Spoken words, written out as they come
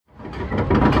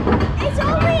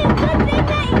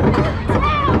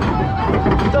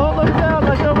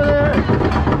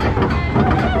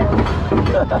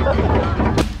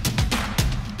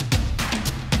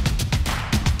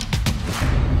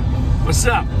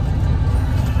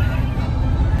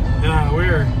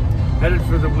We're headed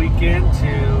for the weekend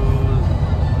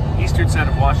to eastern side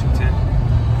of Washington.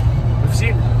 We've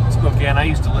seen Spokane. I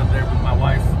used to live there with my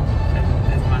wife,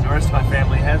 and the rest of my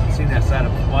family hasn't seen that side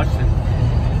of Washington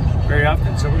very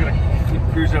often. So we're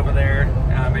gonna cruise over there,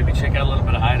 maybe check out a little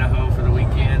bit of Idaho for the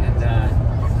weekend, and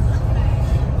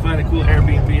find a cool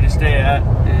Airbnb to stay at,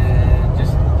 and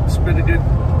just spend a good,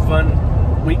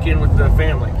 fun weekend with the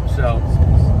family. So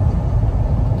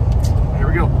here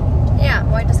we go. Yeah,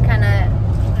 well, I just kind of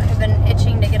have been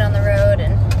itching to get on the road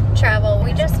and travel.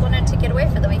 We just wanted to get away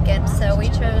for the weekend, so we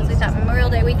thought Memorial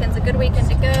Day weekend's a good weekend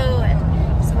to go,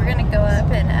 and so we're gonna go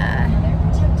up and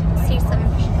see some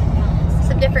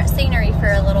different scenery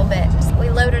for a little bit. So we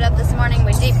loaded up this morning,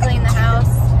 we deep cleaned the house,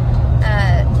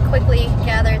 quickly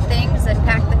gathered things and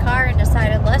packed the car and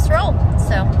decided let's roll.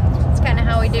 So it's kind of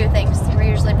how we do things. We're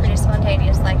usually pretty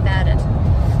spontaneous like that, and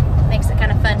it makes it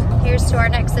kind of fun. Here's to our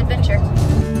next adventure.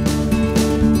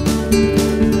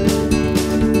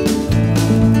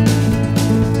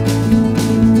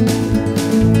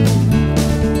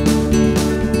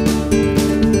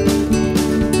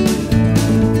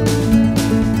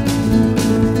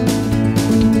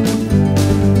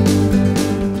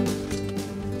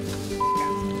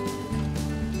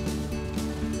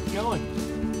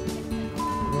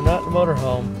 We're not in the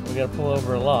motorhome. We gotta pull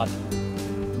over a lot.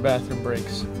 The bathroom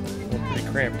breaks. We're pretty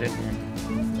cramped in here.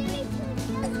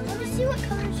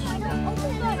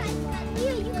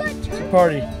 It's a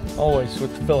party, always,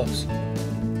 with the Phillips.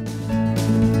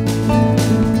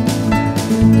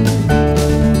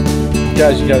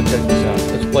 Guys, you gotta check this out.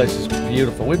 This place is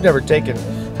beautiful. We've never taken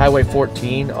Highway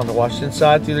 14 on the Washington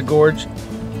side through the gorge,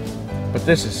 but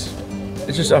it's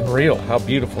just unreal how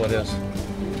beautiful it is.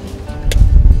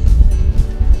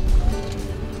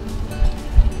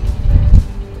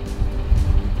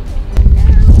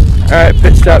 All right,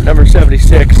 pit stop number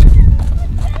 76.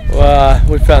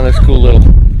 We found this cool little.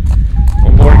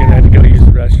 Well, Morgan had to go use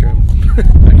the restroom.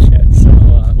 So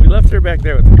we left her back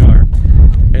there with the car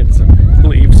and some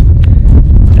leaves.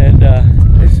 And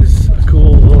this is a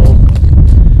cool little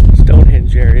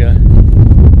Stonehenge area.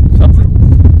 Something.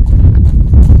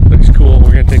 Looks cool.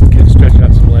 We're gonna take the kids, stretch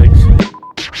out some legs.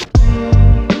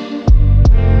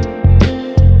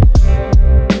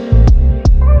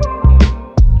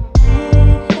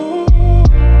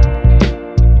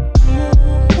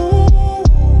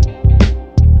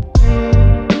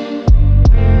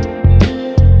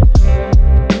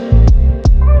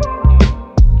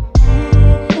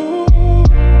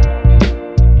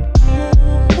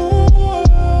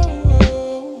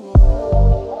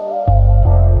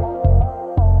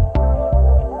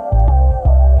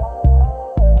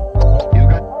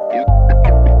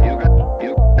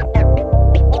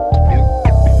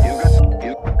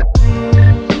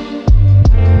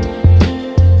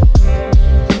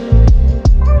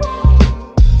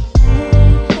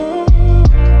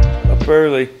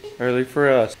 Early for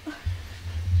us.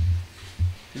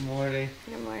 Good morning.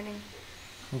 Good morning.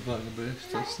 Bugaboo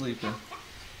still sleeping.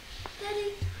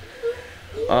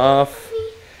 Off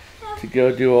to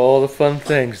go do all the fun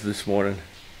things this morning.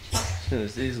 As soon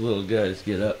as these little guys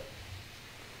get up.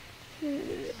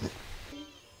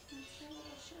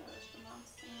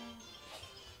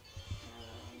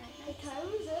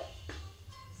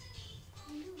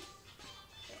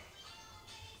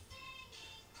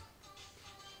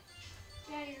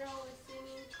 You're always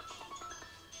singing.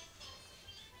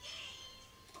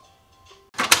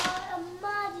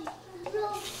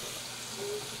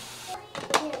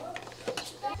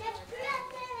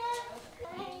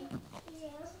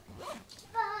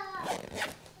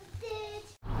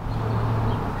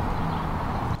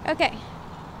 Okay.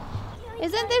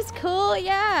 Isn't this cool?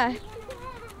 Yeah.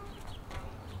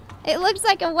 It looks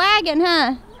like a wagon,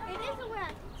 huh? It is a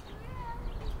wagon.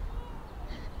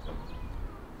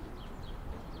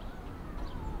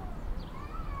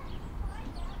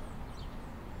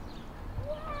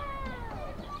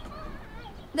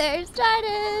 There's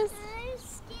Titus. I'm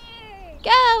scared.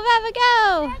 Go, Baba, go.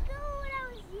 Did I go when I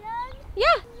was young?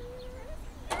 Yeah.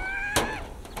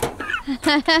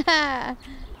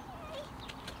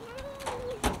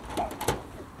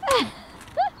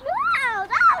 Wow,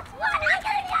 that was fun. I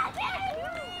got that.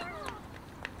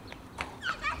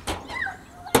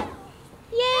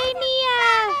 Yay, Nia.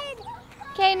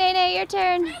 Okay, Nene, your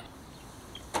turn.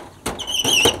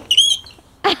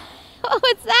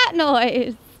 What's that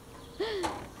noise?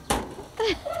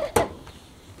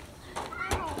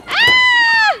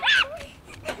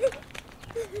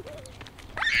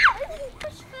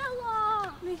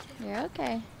 You're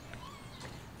okay.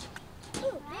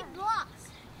 Ooh, big blocks.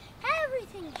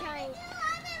 Everything giant.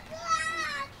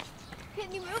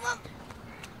 Can you move them?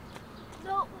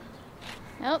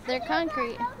 Oh, they're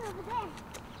concrete. Over there.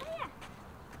 Oh, yeah.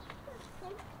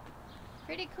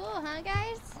 Pretty cool, huh,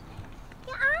 guys?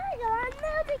 Yeah, I know. I'm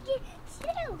not to get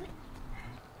too.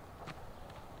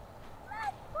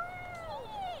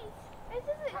 This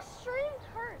is extreme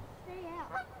hurt. Stay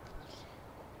out.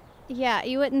 Yeah,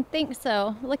 you wouldn't think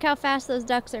so. Look how fast those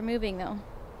ducks are moving, though.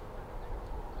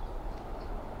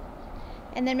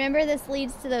 And then remember, this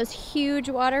leads to those huge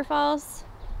waterfalls?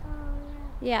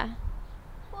 Oh, Yeah.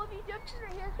 Well, if you ducks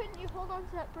right here, couldn't you hold on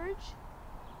to that bridge?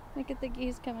 Look at the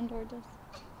geese coming towards us.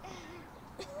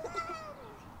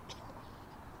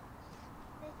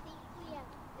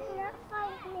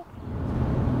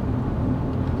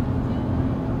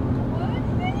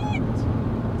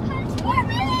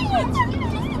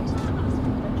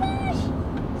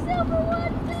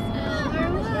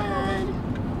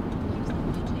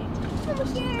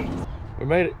 We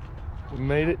made it. We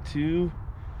made it to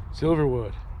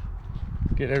Silverwood.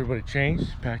 Get everybody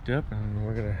changed, packed up, and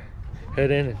we're gonna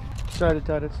head in. And excited,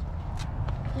 Titus?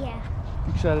 Yeah.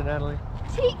 Excited, Natalie?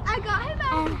 See, I got him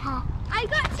out. I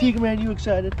got Teague, man, you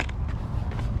excited?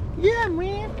 Yeah,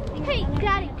 man. Hey,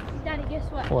 Daddy, guess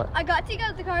what? What? I got Teague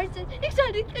out of the car and said,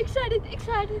 excited, excited,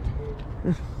 excited.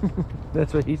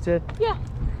 That's what he said? Yeah.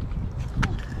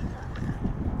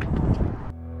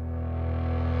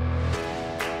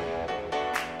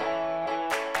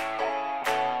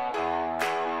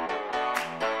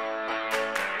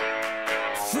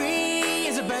 Free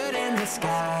as a bird in the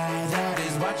sky, that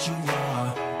is what you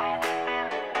are.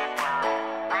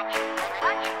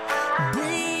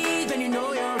 Breathe and you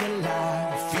know you're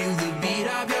alive. Feel the beat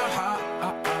of your heart.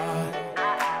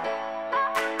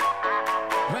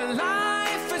 Well,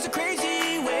 life is a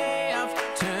crazy way of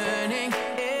turning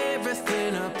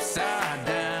everything upside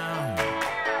down.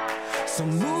 So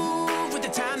move with the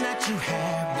time that you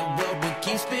have. The world will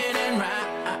keep spinning round.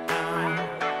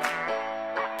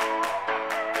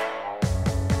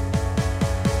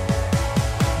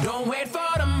 Don't wait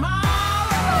for tomorrow.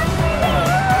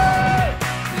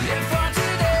 Live for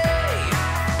today.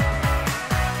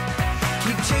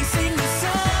 Keep chasing the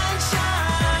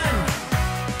sunshine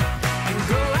and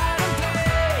go out and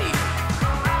play.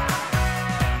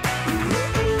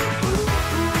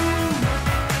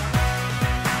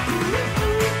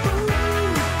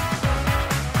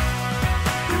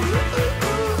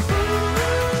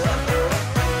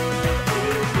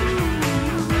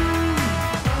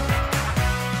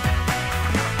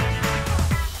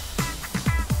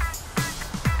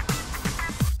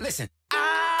 Listen,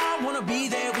 I wanna be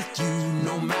there with you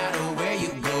no matter where you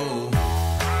go.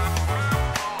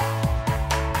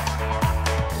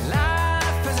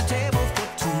 Life is a table for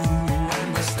two,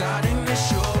 and we're starting the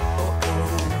show.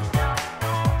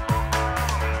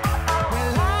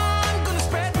 Well, I'm gonna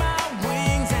spread my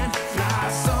wings and fly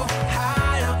so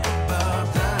high up above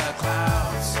the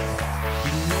clouds.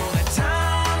 You know that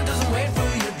time doesn't wait for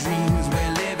your dreams.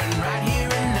 We're living right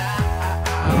here and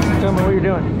now. Tell me what you're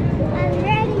doing. I'm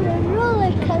riding a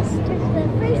roller coaster for the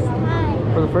first time.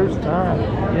 For the first time.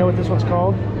 You know what this one's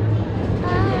called?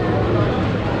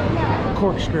 No.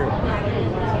 Corkscrew.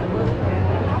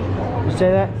 You say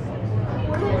that?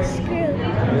 Corkscrew.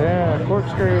 Yeah,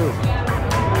 corkscrew.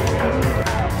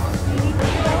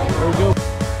 There we go.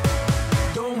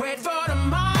 Don't wait for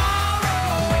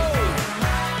tomorrow.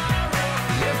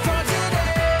 Live for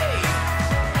today.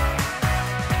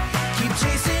 Keep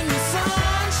chasing the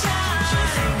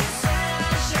sunshine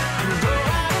and go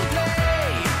out and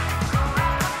play.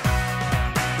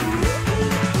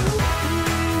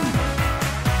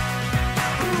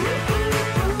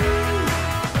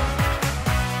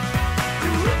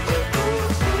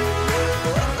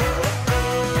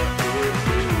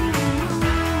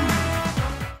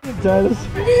 Titus,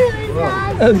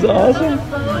 that's awesome.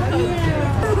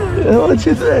 What'd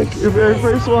you think? Your very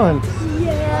first one.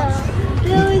 Yeah,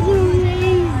 that was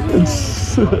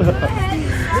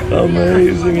amazing.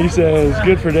 Amazing, he says.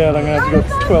 Good for Dad. I'm gonna have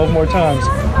to go 12 more times.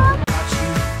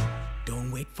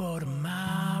 Don't wait for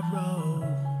tomorrow.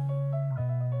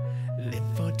 Live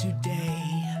for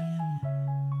today.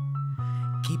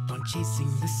 Keep on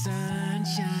chasing the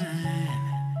sunshine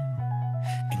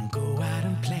and go out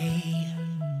and play.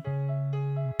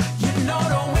 You know,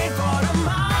 don't wait for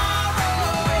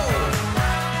tomorrow.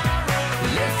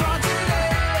 Live for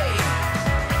today.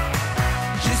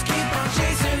 Just keep on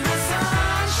chasing the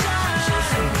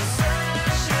sunshine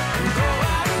and go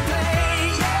out and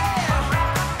play.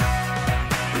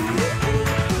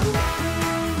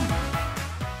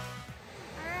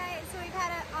 Alright, so we've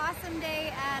had an awesome day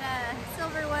at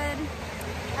Silverwood.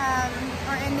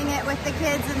 We're ending it with the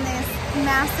kids in this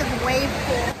massive wave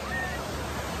pool.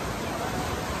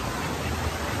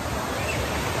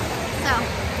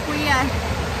 ya.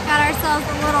 Got ourselves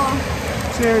a little.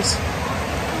 Cheers.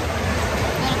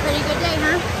 Been a pretty good day,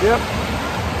 huh? Yep.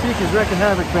 Tika's wrecking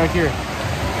havoc back here.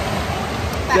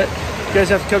 You guys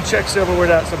have to come check Silverwood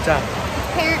out sometime.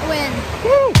 Parent win.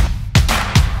 Woo!